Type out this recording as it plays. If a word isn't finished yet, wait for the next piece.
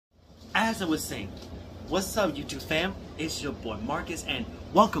as I was saying, what's up YouTube fam? It's your boy Marcus and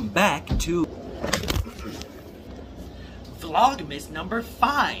welcome back to Vlogmas number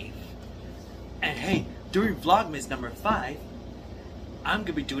 5. And hey, during Vlogmas number 5, I'm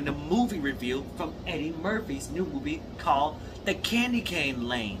gonna be doing a movie review from Eddie Murphy's new movie called The Candy Cane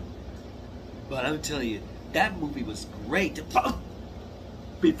Lane. But I'm telling you, that movie was great.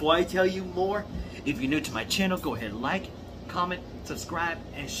 Before I tell you more, if you're new to my channel, go ahead and like, comment, subscribe,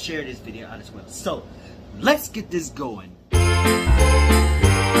 and share this video out as well. So, let's get this going.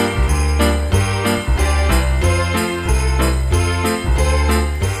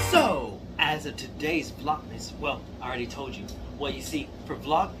 So, as of today's Vlogmas, well, I already told you. Well, you see, for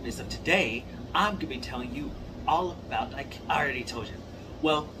Vlogmas of today, I'm going to be telling you all about, like I already told you.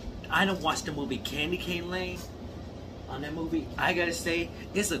 Well, I don't watch the movie Candy Cane Lane. On that movie, I gotta say,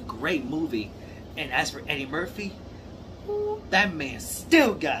 it's a great movie. And as for Eddie Murphy, that man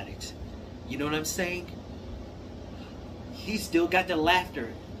still got it. You know what I'm saying? He still got the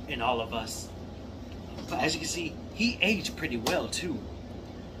laughter in all of us. But as you can see, he aged pretty well too.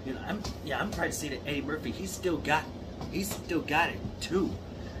 You know, I'm proud to say that Eddie Murphy, he still got it too.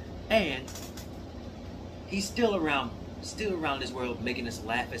 And he's still around this world making us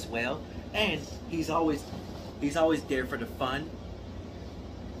laugh as well. And he's always there for the fun.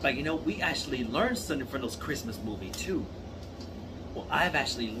 But you know, we actually learned something from those Christmas movies too. Well, I've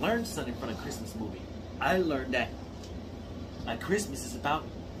actually learned something from a Christmas movie. I learned that Christmas is about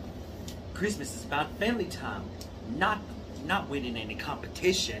family time, not winning any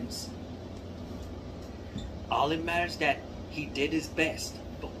competitions. All it matters that he did his best.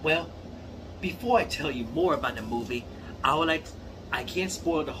 But well, before I tell you more about the movie, I can't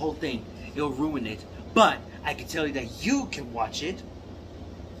spoil the whole thing. It'll ruin it. But I can tell you that you can watch it.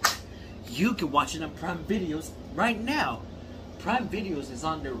 You can watch it on Prime Videos right now. Prime Videos is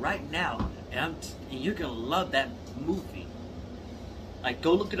on there right now, and you're gonna love that movie. Like,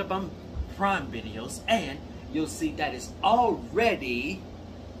 go look it up on Prime Videos, and you'll see that it's already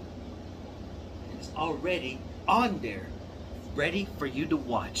on there, ready for you to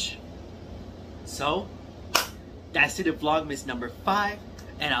watch. So, that's it at Vlogmas number 5,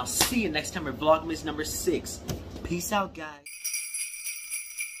 and I'll see you next time at Vlogmas number 6. Peace out, guys.